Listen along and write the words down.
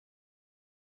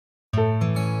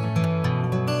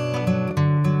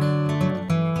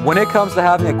When it comes to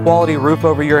having a quality roof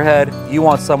over your head, you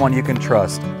want someone you can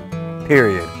trust,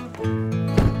 period.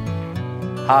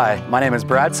 Hi, my name is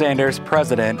Brad Sanders,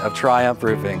 president of Triumph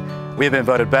Roofing. We have been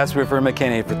voted best roofer in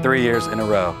McKinney for 3 years in a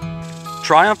row.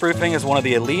 Triumph Roofing is one of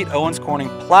the elite Owens Corning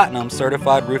Platinum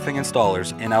certified roofing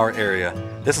installers in our area.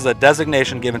 This is a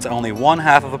designation given to only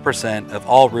 0.5% of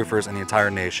all roofers in the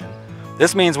entire nation.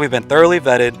 This means we've been thoroughly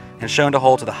vetted and shown to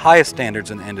hold to the highest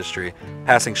standards in the industry,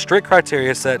 passing strict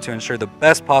criteria set to ensure the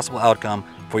best possible outcome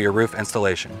for your roof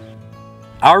installation.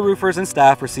 Our roofers and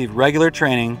staff receive regular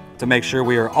training to make sure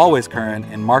we are always current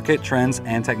in market trends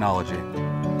and technology.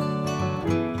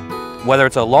 Whether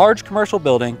it's a large commercial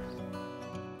building,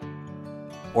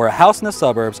 or a house in the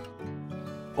suburbs,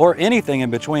 or anything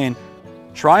in between,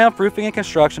 Triumph Roofing and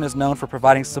Construction is known for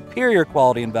providing superior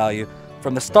quality and value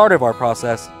from the start of our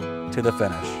process to the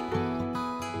finish.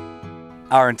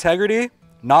 Our integrity,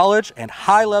 knowledge, and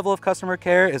high level of customer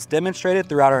care is demonstrated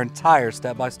throughout our entire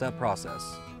step-by-step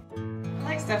process.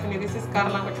 Hi Stephanie, this is Scott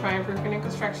along with Triumph Roofing and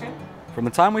Construction. From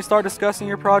the time we start discussing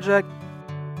your project,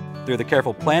 through the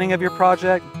careful planning of your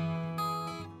project,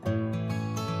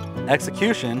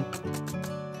 execution,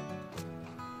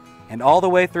 and all the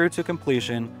way through to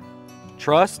completion,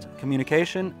 trust,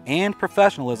 communication, and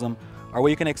professionalism are what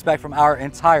you can expect from our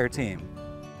entire team.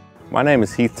 My name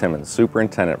is Heath Timmons,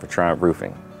 Superintendent for Triumph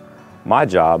Roofing. My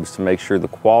job is to make sure the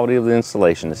quality of the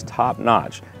installation is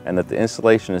top-notch and that the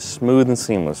installation is smooth and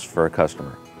seamless for a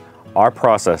customer. Our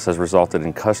process has resulted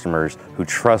in customers who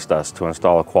trust us to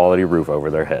install a quality roof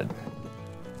over their head.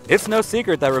 It's no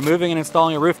secret that removing and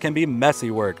installing a roof can be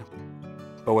messy work.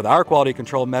 But with our quality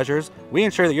control measures, we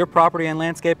ensure that your property and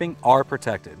landscaping are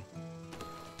protected.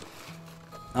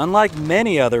 Unlike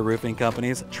many other roofing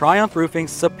companies, Triumph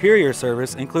Roofing's superior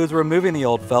service includes removing the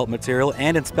old felt material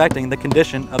and inspecting the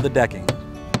condition of the decking.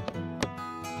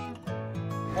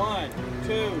 1,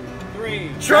 2,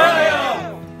 3,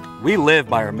 Triumph! We live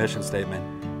by our mission statement.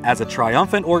 As a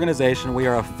triumphant organization, we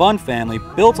are a fun family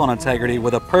built on integrity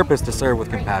with a purpose to serve with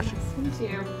compassion. Nice to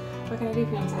meet you. What can I do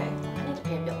for you today? I need to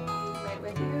pay a bill. Right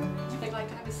with you. I'd like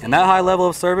to have a seat. And that high level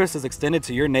of service is extended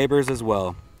to your neighbors as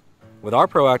well. With our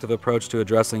proactive approach to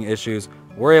addressing issues,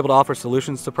 we're able to offer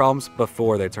solutions to problems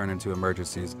before they turn into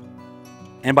emergencies.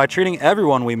 And by treating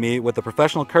everyone we meet with the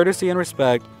professional courtesy and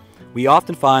respect, we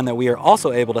often find that we are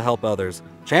also able to help others.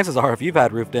 Chances are, if you've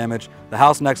had roof damage, the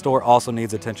house next door also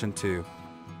needs attention too.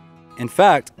 In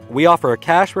fact, we offer a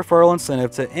cash referral incentive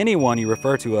to anyone you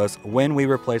refer to us when we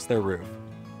replace their roof.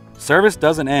 Service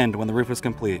doesn't end when the roof is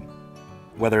complete.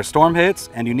 Whether a storm hits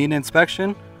and you need an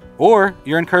inspection, or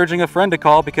you're encouraging a friend to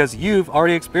call because you've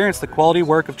already experienced the quality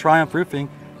work of Triumph Roofing,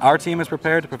 our team is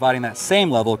prepared to providing that same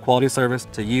level of quality service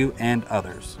to you and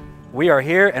others. We are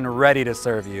here and ready to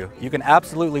serve you. You can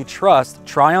absolutely trust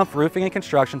Triumph Roofing and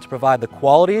Construction to provide the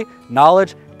quality,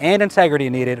 knowledge, and integrity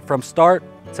needed from start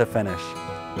to finish.